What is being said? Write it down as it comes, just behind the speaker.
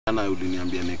Ana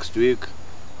uliniambia next week.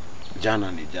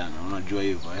 Jana ni jana, unajua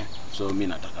hivyo So mimi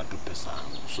nataka tu pesa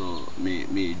yangu. So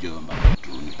mimi jomba tu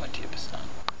nipatie pesa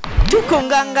yangu. Tuko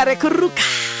ngangare kuruka.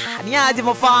 Niaje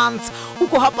fans.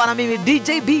 Uko hapa na mimi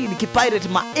DJ B nikipirate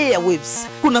ma airwaves.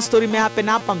 Kuna story imehappen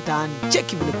hapa mtaani.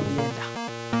 Cheki vile kulienda.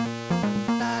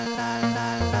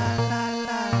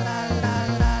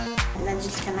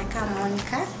 Najulikana kama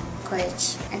Monica Coach.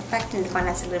 In fact nilikuwa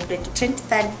na celebrate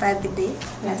 23rd birthday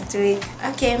last week.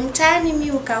 Okay, mtaani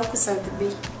mimi uka huko South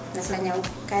Bay. Nafanya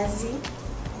kazi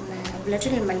na bila tu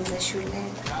nimaliza shule.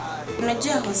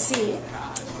 Unajua Hosi,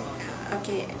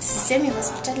 okay, sisemi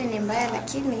hospitali ni mbaya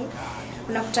lakini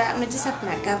unakuta unajua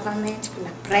kuna government, kuna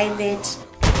private.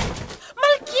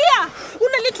 Malkia,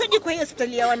 unaletwaje kwa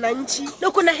hospitali ya wananchi?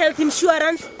 Na kuna health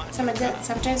insurance?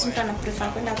 Sometimes mtu ana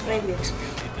prefer kwenda private.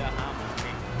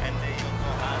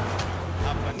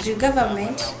 The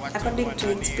government, according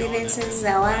to experiences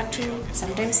za watu,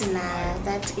 sometimes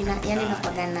yani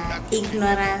inakuwa na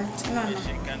ignorant, unaona.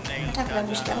 Hata kwa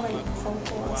bishtangu alikufa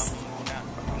huko.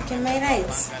 Okay, my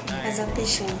rights as a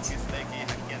patient.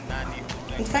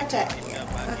 In fact,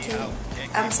 okay,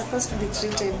 I'm supposed to be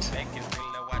treated.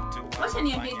 Wacha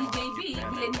niambie DJB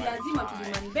vile ni lazima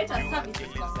tudimani better services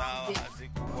kwa sisi.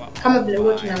 Kama vile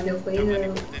huwa tunaambia kwa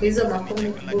hizo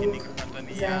macomic book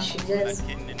za Shujaaz.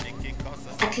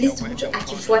 At least mtu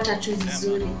akifuata tu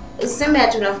vizuri. Usiseme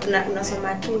ati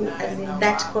unasoma tu as in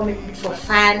that comic book for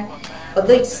fun.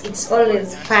 Although it's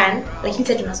always fun, lakini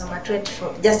sasa tunasoma tu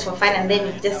just for fun and then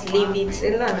you just leave it.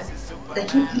 Unaona?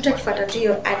 Lakini mtu akifuata tu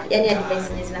hiyo yani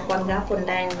advice zinakuanga hapo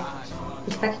ndani.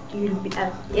 In fact you will be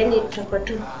yani utakuwa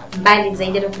tu mbali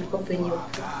zaidi na kuliko penye.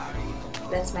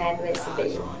 That's my advice to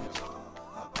you.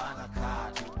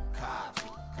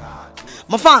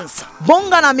 Mafans,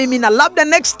 bonga na mimi na labda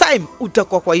next time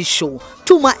utakuwa kwa hii show.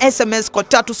 Tuma SMS kwa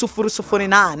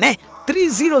 3008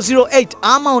 3008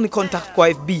 ama unicontact kwa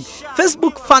FB.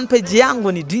 Facebook fanpage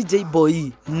yangu ni DJ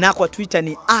Boy na kwa Twitter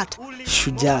ni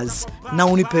 @Shujaaz na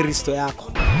unipe risto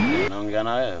yako. Naongea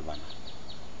na wewe bana.